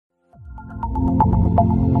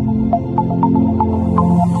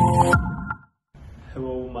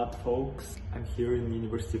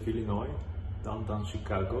University of Illinois, downtown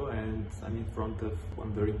Chicago, and I'm in front of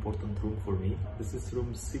one very important room for me. This is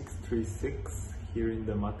room 636 here in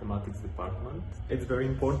the mathematics department. It's very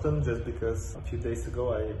important just because a few days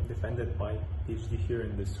ago I defended my PhD here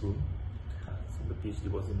in this room. So the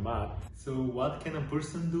PhD was in math. So what can a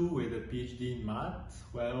person do with a PhD in math?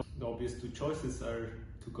 Well, the obvious two choices are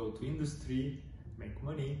to go to industry, make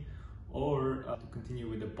money, or to continue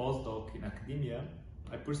with a postdoc in academia.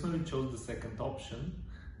 I personally chose the second option,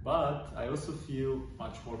 but I also feel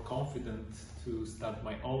much more confident to start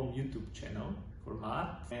my own YouTube channel for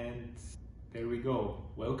math. And there we go.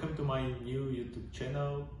 Welcome to my new YouTube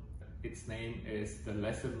channel. Its name is The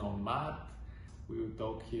Lesser Known Math. We will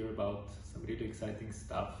talk here about some really exciting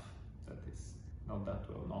stuff that is not that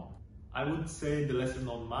well known. I would say The Lesser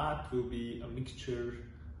Known Math will be a mixture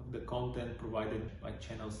of the content provided by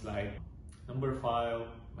channels like Numberphile,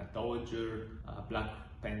 Mathologer, Black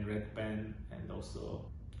Pen, Red Pen, and also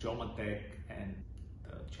Geomatech and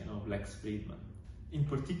the channel of Lex Friedman. In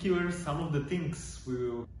particular, some of the things we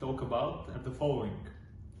will talk about are the following.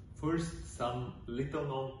 First, some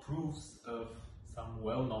little-known proofs of some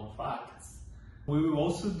well-known facts. We will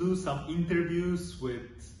also do some interviews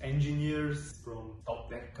with engineers from top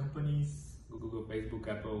tech companies, Google, Facebook,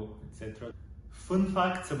 Apple, etc. Fun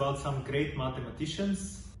facts about some great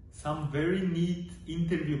mathematicians. Some very neat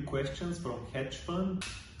interview questions from hedge funds.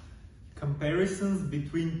 Comparisons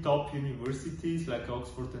between top universities like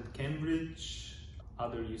Oxford and Cambridge.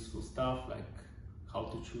 Other useful stuff like how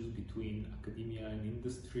to choose between academia and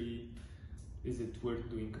industry. Is it worth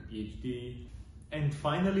doing a PhD? And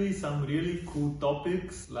finally, some really cool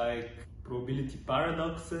topics like probability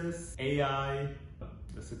paradoxes, AI,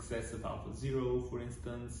 the success of AlphaZero, for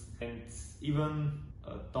instance, and even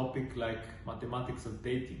a topic like mathematics of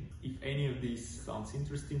dating. If any of these sounds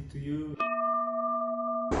interesting to you.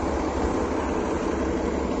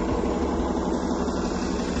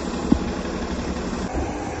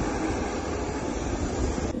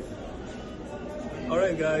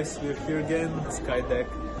 Alright guys, we're here again, Skydeck.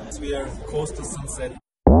 We are close to sunset.